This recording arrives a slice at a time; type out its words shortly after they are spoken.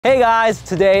Hey guys,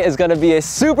 today is going to be a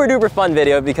super duper fun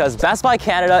video because Best Buy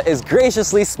Canada is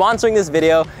graciously sponsoring this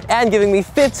video and giving me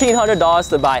 $1,500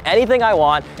 to buy anything I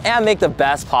want and make the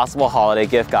best possible holiday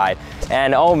gift guide.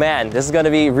 And oh man, this is going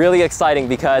to be really exciting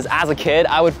because as a kid,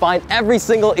 I would find every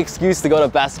single excuse to go to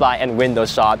Best Buy and window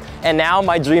shop. And now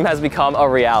my dream has become a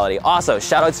reality. Also,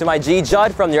 shout out to my G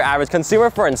Judd from Your Average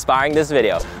Consumer for inspiring this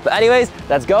video. But anyways,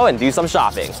 let's go and do some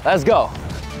shopping. Let's go.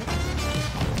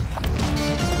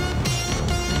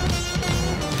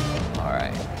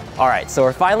 All right, so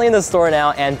we're finally in the store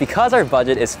now, and because our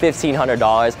budget is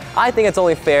 $1,500, I think it's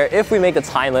only fair if we make the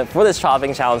time limit for this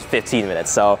shopping challenge 15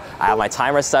 minutes. So I have my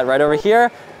timer set right over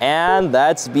here, and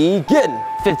let's begin.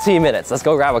 15 minutes, let's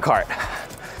go grab a cart.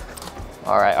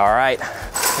 All right.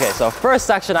 Okay, so first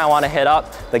section I want to hit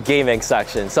up, the gaming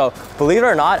section. So believe it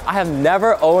or not, I have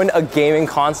never owned a gaming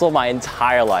console my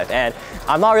entire life. And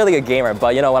I'm not really a gamer,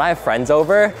 but you know, when I have friends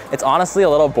over, it's honestly a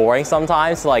little boring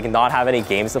sometimes to like not have any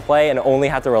games to play and only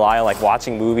have to rely on like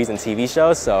watching movies and TV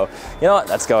shows. So you know what,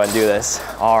 let's go and do this.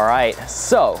 All right,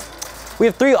 so we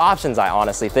have three options, I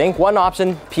honestly think. One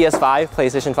option, PS5,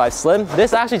 PlayStation 5 Slim.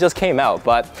 This actually just came out,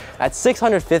 but at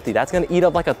 $650, that's gonna eat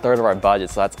up like a third of our budget.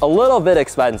 So that's a little bit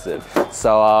expensive.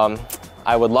 So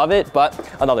I would love it, but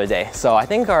another day. So I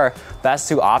think our best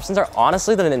two options are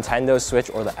honestly the Nintendo Switch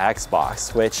or the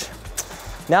Xbox, which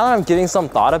now that I'm giving some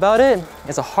thought about it,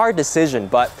 it's a hard decision,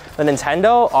 but the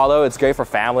Nintendo, although it's great for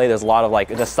family, there's a lot of like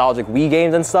nostalgic Wii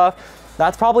games and stuff,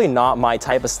 that's probably not my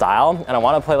type of style, and I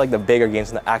want to play like the bigger games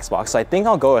in the Xbox, so I think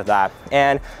I'll go with that.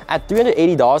 And at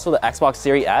 $380 for the Xbox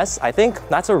Series S, I think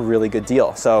that's a really good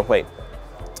deal. So wait,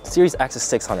 Series X is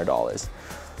 $600.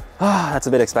 That's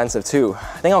a bit expensive too.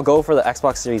 I think I'll go for the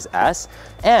Xbox Series S,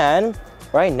 and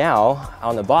right now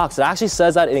on the box, it actually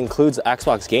says that it includes the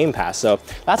Xbox Game Pass. So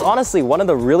that's honestly one of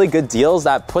the really good deals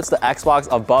that puts the Xbox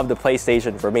above the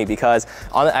PlayStation for me, because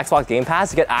on the Xbox Game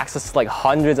Pass, you get access to like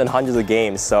hundreds and hundreds of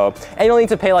games. So, and you don't need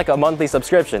to pay like a monthly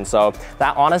subscription. So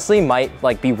that honestly might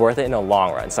like be worth it in the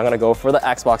long run. So I'm gonna go for the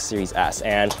Xbox Series S,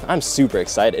 and I'm super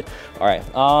excited. All right,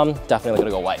 definitely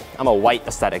gonna go white. I'm a white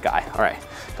aesthetic guy. All right,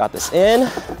 got this in.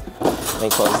 Let me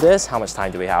close this. How much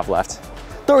time do we have left?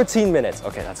 13 minutes.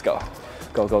 Okay, let's go.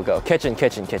 Go.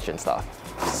 Kitchen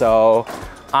stuff. So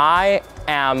I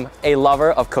am a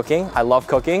lover of cooking. I love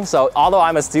cooking. So although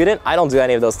I'm a student, I don't do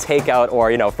any of those takeout or,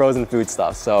 you know, frozen food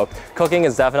stuff. So cooking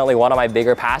is definitely one of my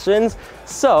bigger passions.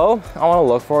 So I want to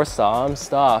look for some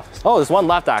stuff. Oh, there's one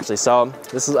left actually. So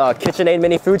this is a KitchenAid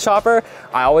mini food chopper.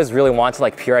 I always really want to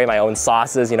like puree my own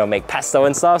sauces, you know, make pesto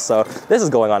and stuff. So this is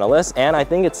going on a list, and I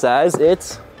think it says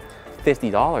it's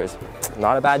 $50.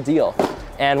 Not a bad deal.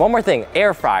 And one more thing,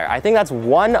 air fryer. I think that's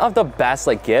one of the best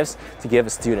like gifts to give a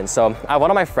student. So I have one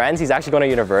of my friends, he's actually going to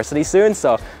university soon.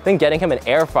 So I think getting him an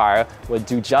air fryer would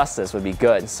do justice, would be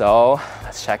good. So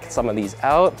let's check some of these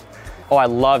out. Oh, I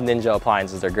love Ninja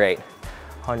appliances, they're great.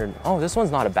 Oh, this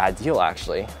one's not a bad deal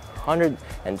actually.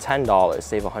 $110,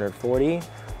 save $140.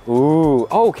 Ooh,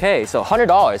 okay, so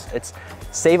 $100. It's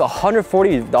save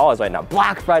 $140 right now.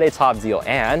 Black Friday top deal.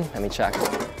 And let me check.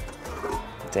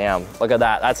 Damn, look at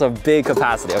that. That's a big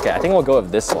capacity. Okay, I think we'll go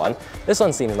with this one. This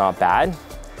one seems not bad.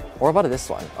 Or about this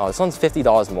one? Oh, this one's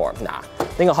 $50 more. Nah, I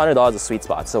think $100 is a sweet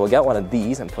spot. So we'll get one of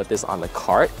these and put this on the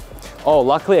cart. Oh,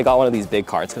 luckily I got one of these big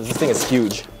carts because this thing is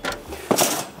huge.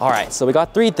 All right, so we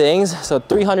got three things. So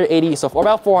 $380, so for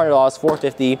about $400,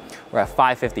 $450. We're at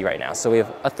 $550 right now. So we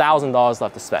have $1,000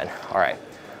 left to spend. All right,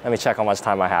 let me check how much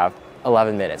time I have.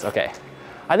 11 minutes, okay.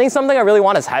 I think something I really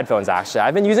want is headphones actually.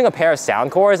 I've been using a pair of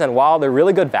Soundcores, and while they're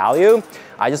really good value,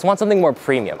 I just want something more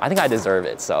premium. I think I deserve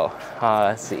it, so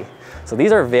let's see. So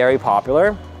these are very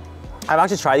popular. I've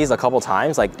actually tried these a couple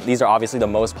times. Like, these are obviously the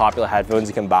most popular headphones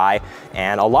you can buy,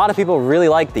 and a lot of people really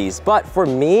like these. But for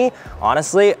me,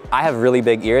 honestly, I have really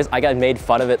big ears. I get made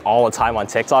fun of it all the time on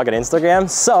TikTok and Instagram.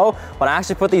 So when I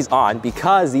actually put these on,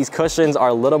 because these cushions are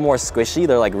a little more squishy,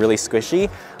 they're like really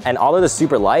squishy, and although they're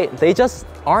super light, they just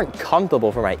aren't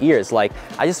comfortable for my ears. Like,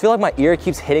 I just feel like my ear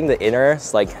keeps hitting the inner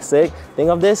like thing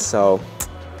of this. So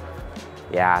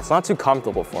yeah, it's not too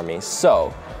comfortable for me.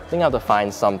 So I think I have to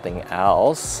find something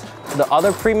else. The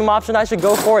other premium option I should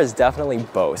go for is definitely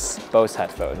Bose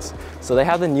headphones. So they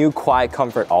have the new Quiet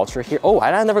Comfort Ultra here. Oh,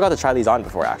 I never got to try these on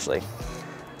before actually.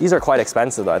 These are quite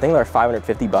expensive though. I think they're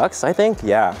 550 bucks, I think,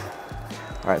 yeah.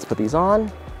 All right, let's put these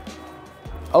on.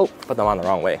 Oh, put them on the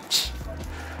wrong way.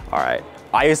 All right,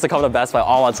 I used to come to Best Buy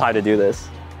all the time to do this.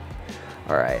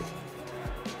 All right,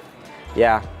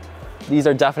 yeah. These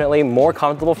are definitely more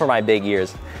comfortable for my big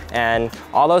ears. And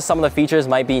although some of the features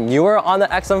might be newer on the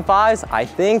XM5s, I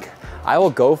think I will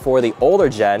go for the older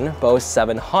gen Bose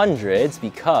 700s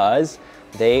because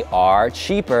they are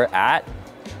cheaper at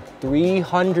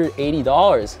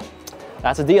 $380.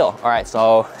 That's a deal. All right,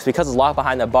 so because it's locked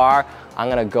behind the bar, I'm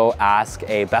gonna go ask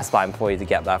a Best Buy employee to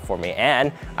get that for me,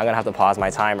 and I'm gonna have to pause my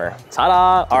timer.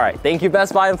 Ta-da! All right, thank you,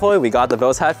 Best Buy employee. We got the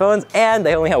Bose headphones, and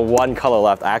they only have one color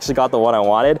left. I actually got the one I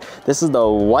wanted. This is the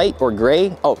white or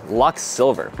gray. Oh, Lux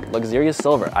Silver, luxurious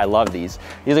silver. I love these.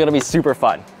 These are gonna be super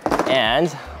fun.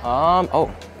 And,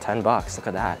 oh, $10, look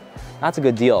at that. That's a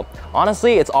good deal.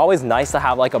 Honestly, it's always nice to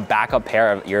have like a backup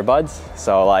pair of earbuds.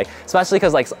 So like, especially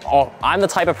because like, I'm the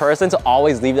type of person to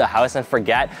always leave the house and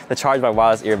forget to charge my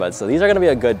wireless earbuds. So these are gonna be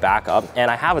a good backup. And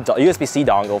I have a USB-C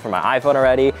dongle for my iPhone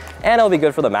already, and it'll be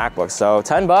good for the MacBook. So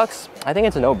 $10, I think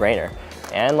it's a no-brainer.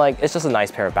 And like, it's just a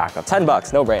nice pair of backup.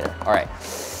 $10, no-brainer. All right,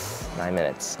 9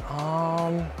 minutes.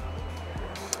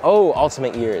 Oh,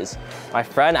 Ultimate Ears. My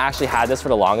friend actually had this for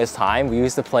the longest time. We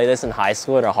used to play this in high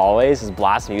school in our hallways, just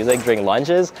blast music during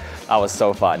lunches. That was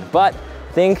so fun. But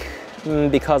I think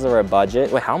because of our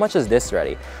budget, wait, how much is this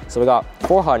already? So we got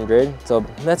 400, so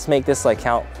let's make this like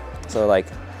count. So like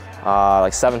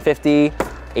 750,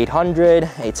 800,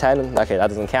 810, okay, that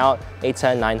doesn't count.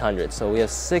 810, 900, so we have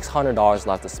 $600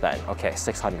 left to spend. Okay,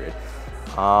 600.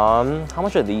 How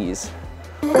much are these?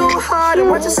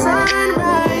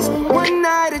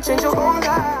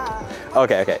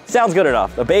 Okay, sounds good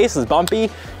enough. The base is bumpy,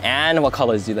 and what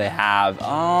colors do they have?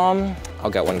 I'll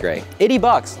get one gray.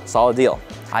 $80, solid deal.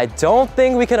 I don't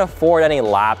think we can afford any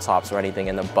laptops or anything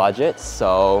in the budget,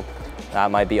 so that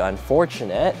might be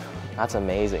unfortunate. That's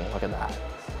amazing, look at that.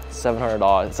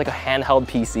 $700, it's like a handheld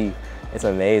PC. It's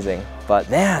amazing, but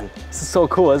man, this is so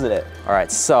cool, isn't it? All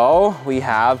right, so we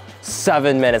have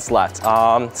 7 minutes left.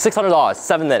 $600,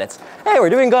 7 minutes. Hey, we're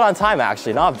doing good on time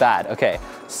actually, not bad. Okay,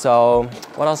 so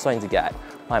what else do I need to get?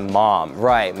 My mom,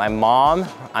 right, my mom,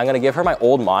 I'm gonna give her my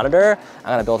old monitor.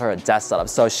 I'm gonna build her a desk setup.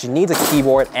 So she needs a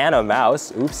keyboard and a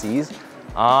mouse, oopsies.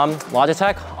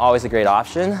 Logitech, always a great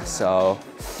option. So,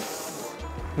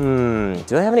 do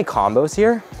they have any combos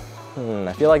here?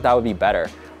 I feel like that would be better,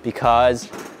 because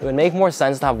it would make more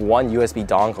sense to have one USB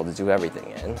dongle to do everything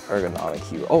in. Ergonomic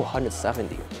keyboard, oh,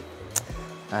 170.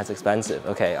 That's expensive,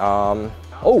 okay.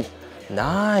 Oh,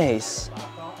 nice.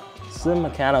 Slim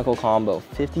mechanical combo,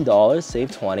 $50,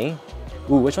 save 20.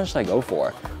 Ooh, which one should I go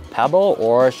for? Pebble,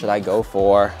 or should I go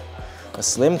for a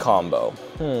slim combo?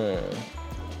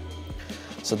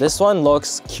 So this one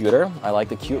looks cuter. I like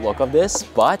the cute look of this,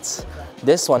 but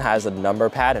this one has a number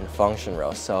pad and function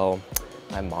row. So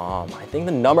my mom, I think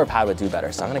the number pad would do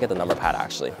better. So I'm gonna get the number pad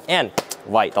actually. And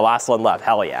white, the last one left,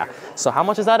 hell yeah. So how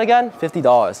much is that again?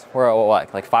 $50. We're at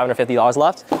what, like $550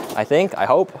 left? I think, I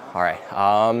hope. All right,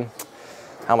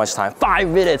 how much time? 5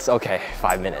 minutes, okay,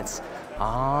 5 minutes.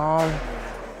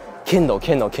 Kindle.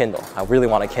 I really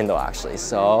want a Kindle actually.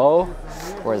 So,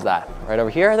 where's that? Right over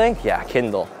here, I think? Yeah,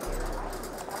 Kindle.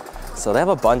 So they have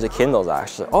a bunch of Kindles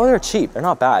actually. Oh, they're cheap, they're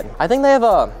not bad. I think they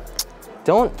have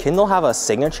don't Kindle have a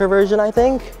signature version, I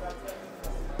think?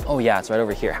 Oh yeah, it's right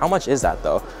over here. How much is that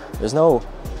though? There's no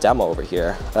demo over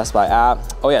here. Best Buy app.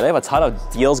 Oh yeah, they have a ton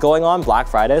of deals going on, Black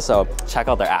Friday, so check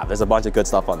out their app. There's a bunch of good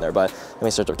stuff on there, but let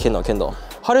me search up Kindle.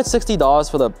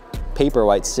 $160 for the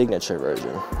Paperwhite signature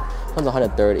version. One's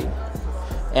 $130.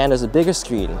 And there's a bigger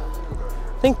screen.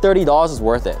 I think $30 is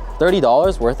worth it.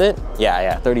 $30 worth it?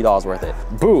 Yeah, $30 worth it.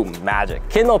 Boom, magic.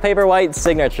 Kindle Paperwhite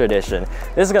Signature Edition.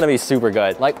 This is gonna be super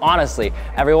good. Like honestly,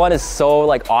 everyone is so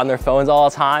like on their phones all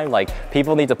the time. Like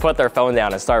people need to put their phone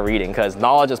down and start reading because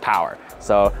knowledge is power.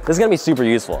 So this is gonna be super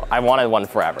useful. I wanted one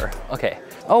forever. Okay.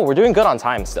 Oh, we're doing good on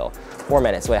time still. 4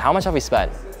 minutes. Wait, how much have we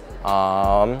spent?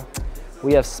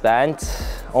 We have spent,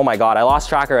 oh my God, I lost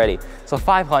track already. So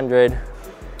 500.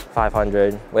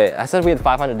 Wait, I said we had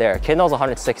 500 there. Kindle's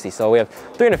 160, so we have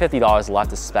 $350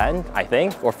 left to spend, I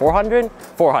think, or 400?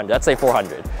 400, let's say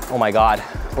 400. Oh my God,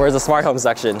 where's the smart home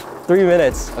section? 3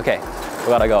 minutes, okay, we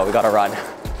gotta go, we gotta run.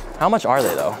 How much are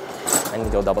they though? I need to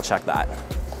go double check that.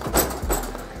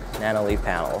 Nano leaf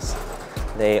panels.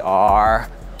 They are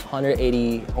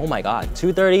 180, oh my God,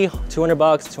 230, 200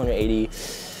 bucks, 280.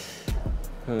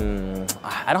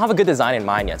 I don't have a good design in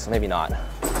mind yet, so maybe not.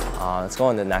 Let's go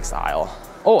in the next aisle.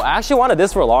 Oh, I actually wanted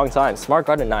this for a long time. Smart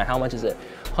Garden 9, how much is it?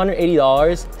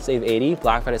 $180, save 80,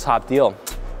 Black Friday top deal.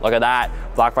 Look at that,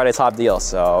 Black Friday top deal,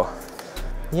 so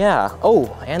yeah.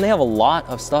 Oh, and they have a lot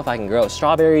of stuff I can grow.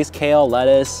 Strawberries, kale,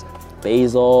 lettuce,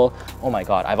 basil. Oh my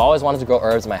God, I've always wanted to grow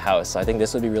herbs in my house, so I think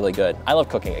this would be really good. I love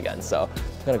cooking again, so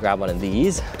I'm gonna grab one of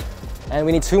these. And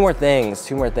we need 2 more things,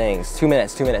 2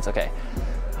 minutes, 2 minutes, okay.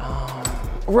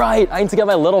 Right, I need to get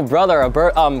my little brother a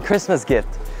Christmas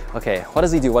gift. Okay, what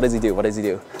does he do?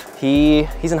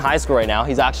 He's in high school right now.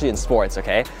 He's actually in sports,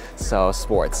 okay? so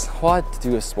sports. What to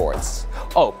do with sports?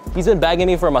 Oh, he's been begging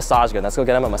me for a massage gun. Let's go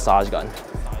get him a massage gun.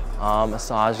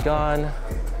 Massage gun.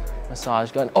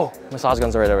 Massage gun. Oh, massage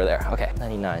guns are right over there. Okay,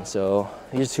 99. So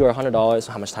these two are $100.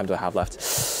 How much time do I have left?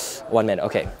 1 minute.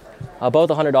 Okay. Both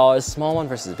 $100. Small one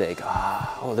versus big.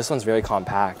 Oh, this one's very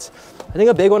compact. I think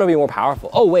a big one would be more powerful.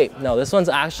 Oh wait, no, this one's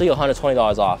actually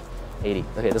 $120 off. 80.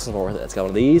 Okay, this one's more worth it. Let's get one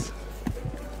of these.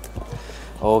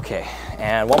 Okay,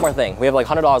 and one more thing. We have like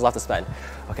 $100 left to spend.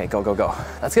 Okay, go, go, go.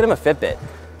 Let's get him a Fitbit.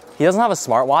 He doesn't have a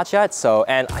smartwatch yet, so,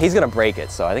 and he's gonna break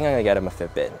it, so I think I'm gonna get him a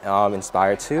Fitbit.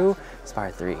 Inspire 2,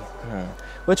 Inspire 3.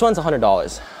 Which one's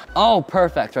 $100? Oh,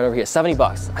 perfect, right over here, 70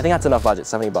 bucks. I think that's enough budget,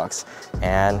 70 bucks.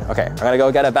 And okay, I'm gonna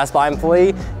go get a Best Buy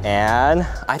employee, and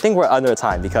I think we're under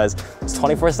time because there's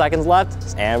 24 seconds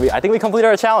left, and I think we completed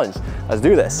our challenge. Let's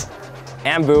do this.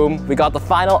 And boom, we got the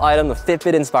final item, the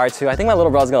Fitbit Inspire 2. I think my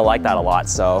little brother's gonna like that a lot,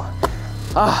 so.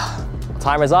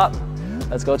 Timer's up.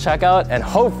 Let's go check out, and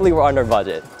hopefully we're under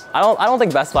budget. I don't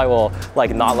think Best Buy will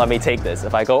like not let me take this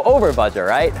if I go over budget,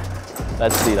 right?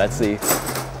 Let's see, let's see.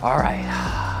 All right,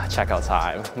 checkout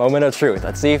time. Moment of truth.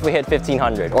 Let's see if we hit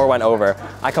 1500 or went over.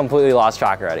 I completely lost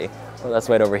track already. Let's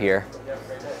wait over here.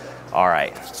 All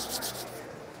right.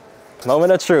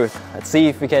 Moment of truth. Let's see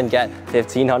if we can get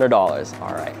 $1,500.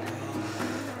 All right.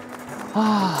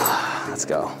 Let's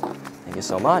go. Thank you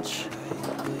so much.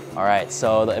 All right,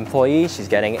 so the employee, she's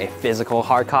getting a physical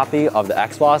hard copy of the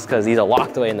Xbox because these are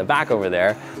locked away in the back over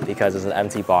there because it's an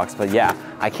empty box. But yeah,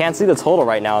 I can't see the total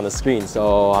right now on the screen,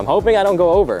 so I'm hoping I don't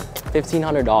go over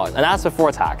 $1,500. And that's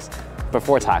before tax.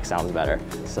 Before tax sounds better.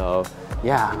 So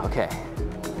yeah, okay.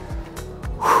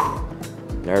 Whew.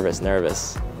 Nervous,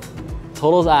 nervous.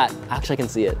 Total's at, actually I can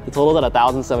see it. The total's at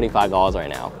 $1,075 right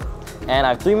now. And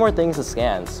I have 3 more things to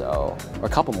scan, so, or a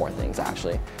couple more things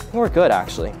actually. I think we're good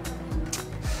actually.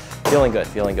 Feeling good,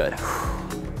 feeling good.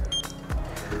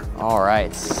 All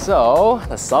right, so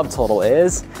the subtotal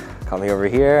is, coming over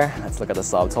here, let's look at the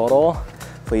subtotal.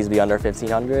 Please be under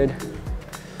 1,500.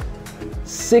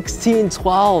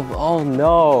 1612, oh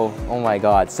no. Oh my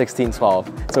God, 1612,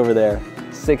 it's over there,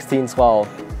 1612.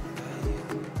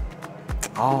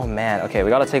 Oh man, okay, we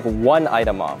gotta take one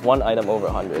item off, one item over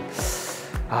 100.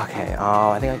 Okay,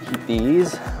 I think I keep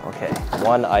these. Okay,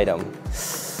 one item.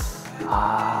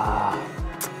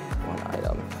 One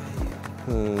item.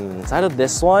 Is that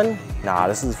this one? Nah,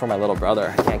 this is for my little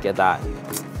brother. I can't get that.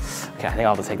 Okay, I think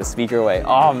I'll have to take the speaker away.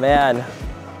 Oh man,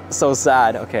 so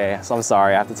sad. Okay, so I'm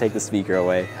sorry, I have to take the speaker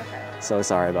away. So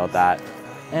sorry about that.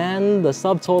 And the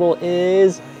subtotal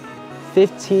is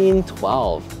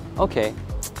 1512. Okay,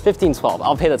 1512.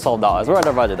 I'll pay the $12. We're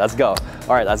under budget, let's go.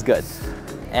 All right, that's good.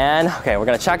 And okay, we're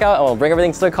gonna check out and we'll bring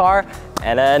everything to the car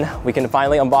and then we can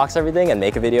finally unbox everything and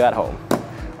make a video at home.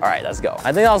 All right, let's go.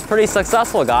 I think that was pretty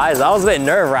successful, guys. That was a bit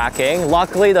nerve-wracking.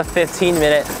 Luckily, the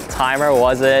 15-minute timer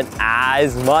wasn't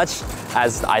as much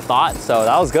as I thought, so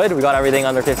that was good. We got everything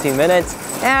under 15 minutes,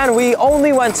 and we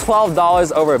only went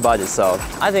 $12 over budget, so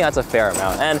I think that's a fair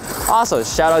amount. And also,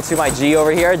 shout out to my G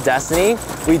over here, Destiny.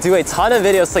 We do a ton of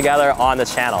videos together on the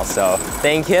channel, so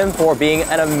thank him for being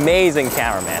an amazing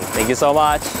cameraman. Thank you so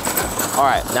much. All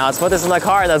right, now let's put this in the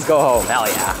car and let's go home. Hell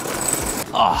yeah.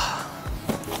 Oh.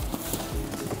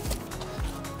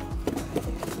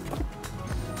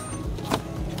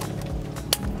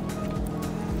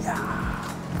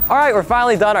 All right, we're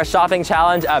finally done our shopping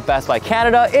challenge at Best Buy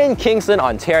Canada in Kingston,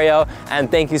 Ontario. And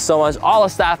thank you so much, all the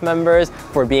staff members,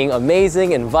 for being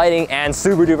amazing, inviting, and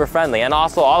super duper friendly. And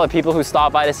also all the people who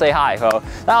stopped by to say hi. So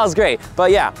that was great.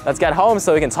 But yeah, let's get home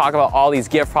so we can talk about all these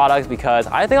gift products because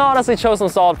I think I honestly chose some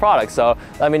solid products. So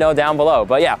let me know down below.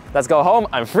 But yeah, let's go home.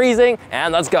 I'm freezing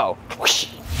and let's go. Whoosh.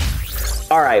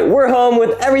 All right, we're home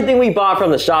with everything we bought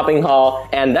from the shopping haul,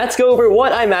 and let's go over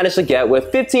what I managed to get with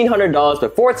 $1,500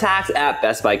 before tax at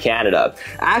Best Buy Canada.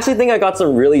 I actually think I got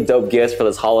some really dope gifts for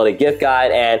this holiday gift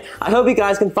guide, and I hope you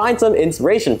guys can find some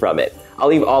inspiration from it. I'll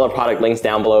leave all the product links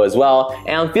down below as well,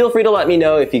 and feel free to let me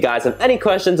know if you guys have any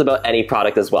questions about any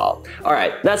product as well. All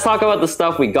right, let's talk about the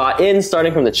stuff we got in,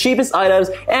 starting from the cheapest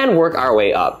items and work our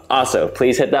way up. Also,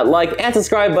 please hit that like and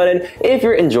subscribe button if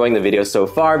you're enjoying the video so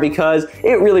far because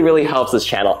it really helps this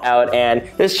channel out, and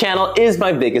this channel is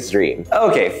my biggest dream.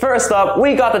 Okay, first up,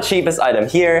 we got the cheapest item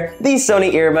here, these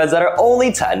Sony earbuds that are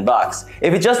only 10 bucks.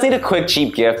 If you just need a quick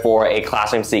cheap gift for a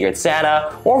classroom secret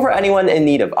Santa or for anyone in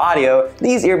need of audio,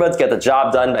 these earbuds get the job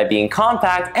job done by being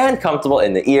compact and comfortable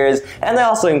in the ears, and they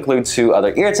also include 2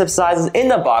 other ear tip sizes in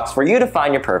the box for you to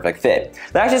find your perfect fit.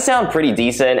 They actually sound pretty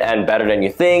decent and better than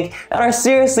you think, and are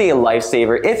seriously a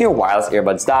lifesaver if your wireless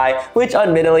earbuds die, which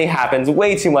admittedly happens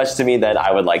way too much to me than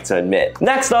I would like to admit.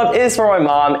 Next up is for my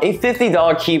mom, a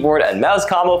 $50 keyboard and mouse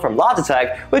combo from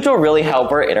Logitech, which will really help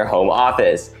her in her home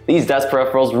office. These desk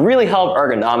peripherals really help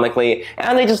ergonomically,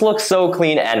 and they just look so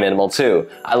clean and minimal too.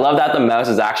 I love that the mouse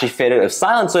is actually fitted with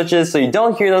silent switches so you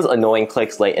don't hear those annoying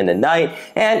clicks late in the night,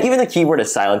 and even the keyboard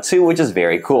is silent too, which is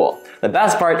very cool. The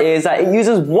best part is that it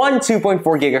uses one 2.4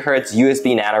 GHz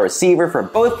USB nano receiver for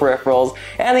both peripherals,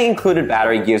 and the included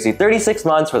battery gives you 36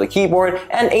 months for the keyboard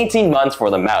and 18 months for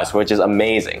the mouse, which is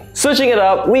amazing. Switching it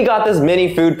up, we got this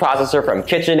mini food processor from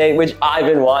KitchenAid, which I've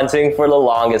been wanting for the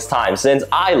longest time since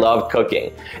I love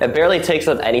cooking. It barely takes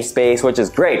up any space, which is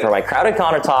great for my crowded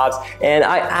countertops, and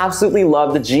I absolutely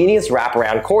love the genius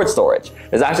wraparound cord storage.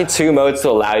 There's actually 2 modes to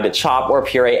allow you to chop or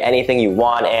puree anything you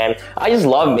want, and I just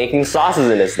love making sauces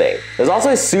in this thing. There's also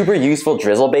a super useful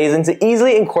drizzle basin to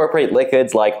easily incorporate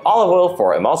liquids like olive oil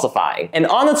for emulsifying. And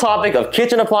on the topic of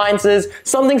kitchen appliances,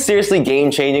 something seriously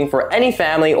game-changing for any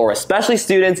family or especially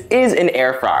students is an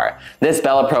air fryer. This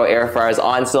Bella Pro air fryer is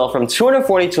on sale from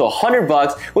 $240 to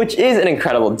 $100, which is an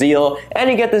incredible deal, and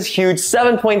you get this huge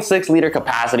 7.6 liter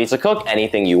capacity to cook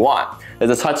anything you want.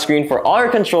 There's a touchscreen for all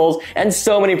your controls and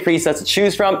so many presets to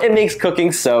choose from, it makes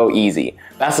cooking so easy.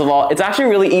 Best of all, it's actually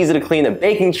really easy to clean the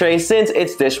baking tray since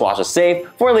it's dishwasher safe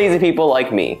for lazy people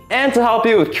like me. And to help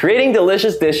you with creating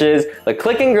delicious dishes, the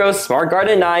Click & Grow Smart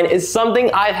Garden 9 is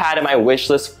something I've had in my wish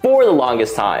list for the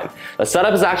longest time. The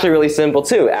setup is actually really simple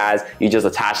too, as you just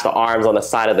attach the arms on the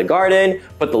side of the garden,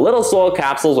 put the little soil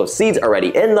capsules with seeds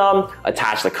already in them,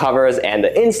 attach the covers and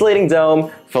the insulating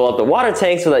dome, fill up the water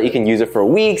tank so that you can use it for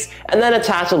weeks, and then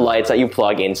attach the lights that you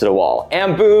plug into the wall.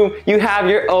 And boom, you have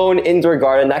your own indoor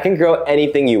garden that can grow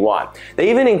anything you want. They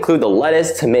even include the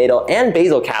lettuce, tomato, and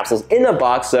basil capsules in the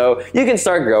box so you can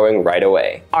start growing right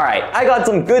away. Alright, I got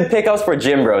some good pickups for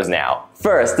gym bros now.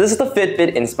 First, this is the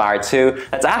Fitbit Inspire 2.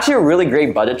 That's actually a really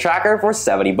great budget tracker for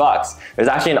 $70. There's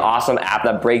actually an awesome app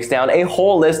that breaks down a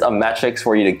whole list of metrics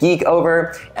for you to geek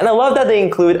over, and I love that they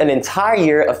include an entire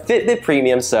year of Fitbit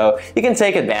Premium so you can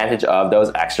take advantage of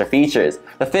those extra features.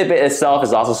 The Fitbit itself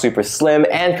is also super slim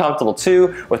and comfortable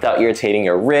too without irritating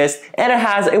your wrist, and it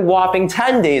has a whopping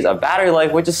 10 days of battery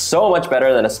life, which is so much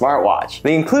better than a smartwatch.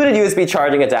 The included USB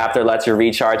charging adapter lets you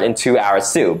recharge in 2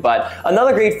 hours too, but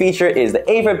another great feature is the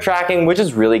AFib tracking, which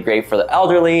is really great for the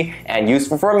elderly and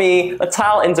useful for me, the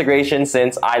tile integration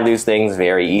since I lose things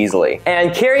very easily.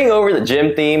 And carrying over the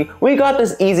gym theme, we got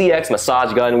this EasyX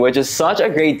massage gun, which is such a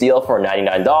great deal for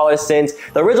 $99 since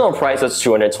the original price was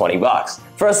 $220.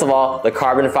 First of all, the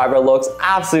carbon fiber looks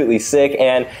absolutely sick,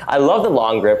 and I love the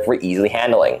long grip for easily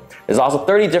handling. There's also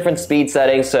 30 different speed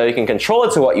settings so you can control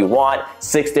it to what you want,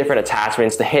 6 different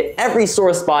attachments to hit every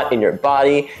sore spot in your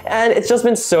body, and it's just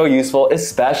been so useful,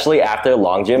 especially after a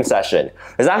long gym session.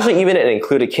 There's actually even an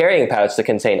included carrying pouch to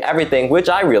contain everything, which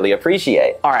I really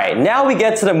appreciate. Alright, now we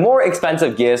get to the more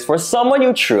expensive gifts for someone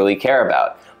you truly care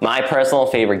about. My personal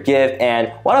favorite gift,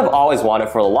 and what I've always wanted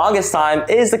for the longest time,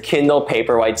 is the Kindle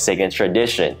Paperwhite Signature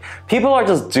Edition. People are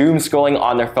just doom scrolling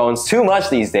on their phones too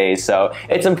much these days, so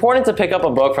it's important to pick up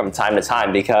a book from time to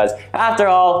time because, after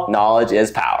all, knowledge is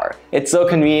power. It's so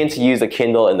convenient to use the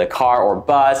Kindle in the car or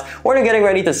bus, or you're getting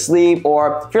ready to sleep,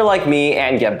 or if you're like me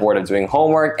and get bored of doing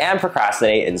homework and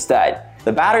procrastinate instead.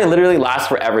 The battery literally lasts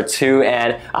forever too,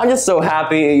 and I'm just so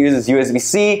happy it uses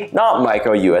USB-C, not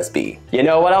micro USB. You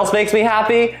know what else makes me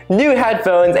happy? New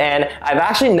headphones, and I've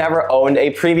actually never owned a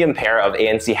premium pair of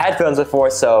ANC headphones before,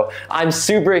 so I'm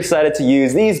super excited to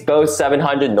use these Bose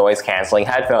 700 noise cancelling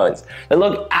headphones. They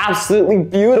look absolutely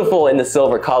beautiful in the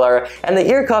silver color, and the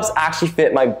ear cuffs actually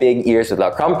fit my big ears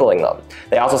without crumpling them.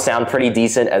 They also sound pretty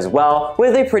decent as well,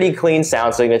 with a pretty clean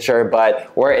sound signature,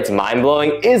 but where it's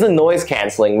mind-blowing is the noise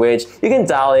cancelling, which you can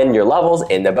dial in your levels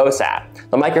in the Bose app.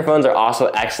 The microphones are also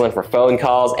excellent for phone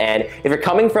calls, and if you're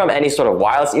coming from any sort of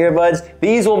wireless earbuds,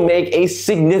 these will make a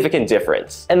significant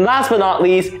difference. And last but not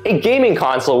least, a gaming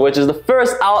console, which is the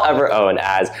first I'll ever own,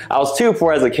 as I was too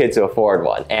poor as a kid to afford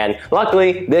one. And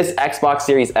luckily, this Xbox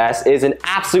Series S is an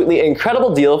absolutely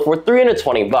incredible deal for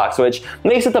 $320, which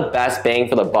makes it the best bang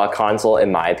for the buck console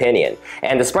in my opinion.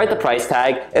 And despite the price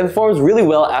tag, it performs really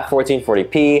well at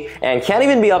 1440p and can't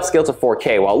even be upscaled to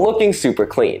 4K while looking super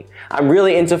clean. I'm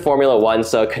really into Formula 1,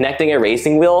 so connecting a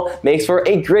racing wheel makes for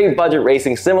a great budget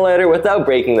racing simulator without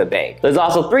breaking the bank. There's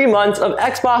also 3 months of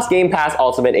Xbox Game Pass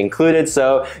Ultimate included,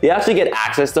 so you actually get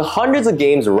access to hundreds of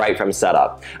games right from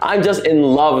setup. I'm just in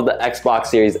love with the Xbox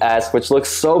Series S, which looks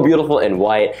so beautiful in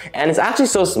white, and it's actually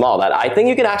so small that I think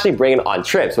you can actually bring it on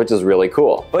trips, which is really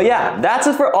cool. But yeah, that's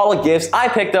it for all the gifts I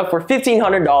picked up for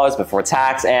 $1,500 before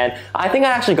tax, and I think I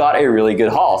actually got a really good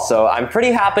haul, so I'm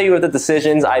pretty happy with the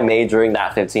decisions I made during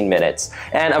that 15 minutes.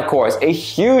 And of course, a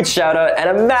huge shout out and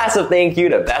a massive thank you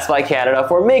to Best Buy Canada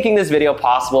for making this video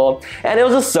possible, and it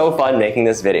was just so fun making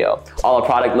this video. All the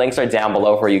product links are down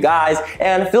below for you guys,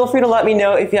 and feel free to let me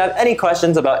know if you have any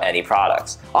questions about any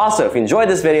products. Also, if you enjoyed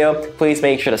this video, please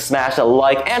make sure to smash the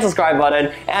like and subscribe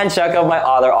button, and check out my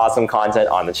other awesome content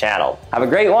on the channel. Have a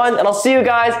great one, and I'll see you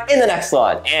guys in the next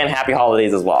one, and happy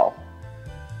holidays as well.